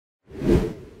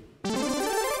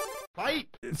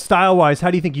style-wise,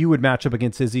 how do you think you would match up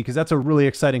against Izzy? Because that's a really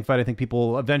exciting fight. I think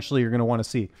people eventually are going to want to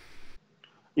see.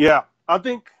 Yeah, I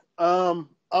think I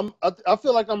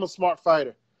feel like I'm a smart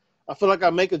fighter. I feel like I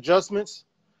make adjustments.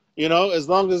 You know, as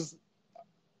long as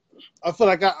I feel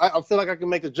like I can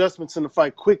make adjustments in the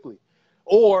fight quickly,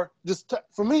 or just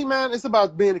for me, man, it's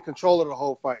about being in control of the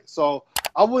whole fight. So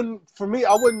I would try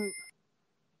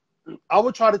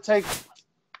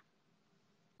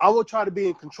to be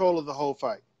in control of the whole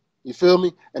fight. You feel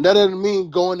me? And that doesn't mean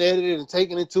going at it and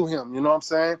taking it to him. You know what I'm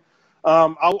saying?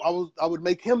 I would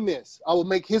make him miss. I would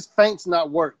make his feints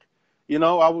not work. You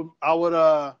know, I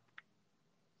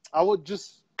would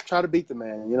just try to beat the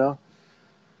man. You know.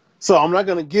 So I'm not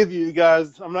gonna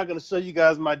I'm not gonna show you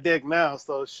guys my deck now.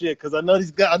 So shit, because I know these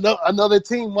guys, I know their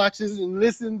team watches and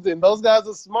listens, and those guys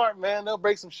are smart, man. They'll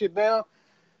break some shit down,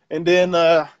 and then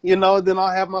then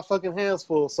I'll have my fucking hands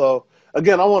full. So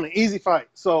again, I want an easy fight.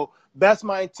 So that's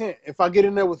my intent. If I get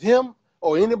in there with him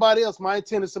or anybody else, my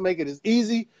intent is to make it as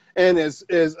easy and as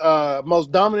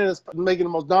most dominant as making the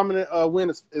most dominant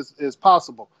win as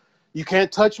possible. You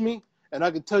can't touch me, and I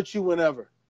can touch you whenever.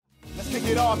 Let's kick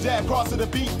it off, jab, cross to the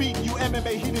beat, beating you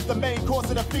MMA, heat is the main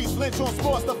course of the feast. Lynch on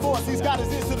sports, the force, he's got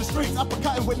his ears to the streets.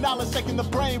 Uppercutting with knowledge, shaking the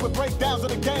brain with breakdowns of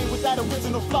the game with that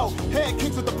original flow. Head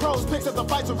kicks with the pros, picks at the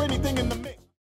fights or anything in the mix.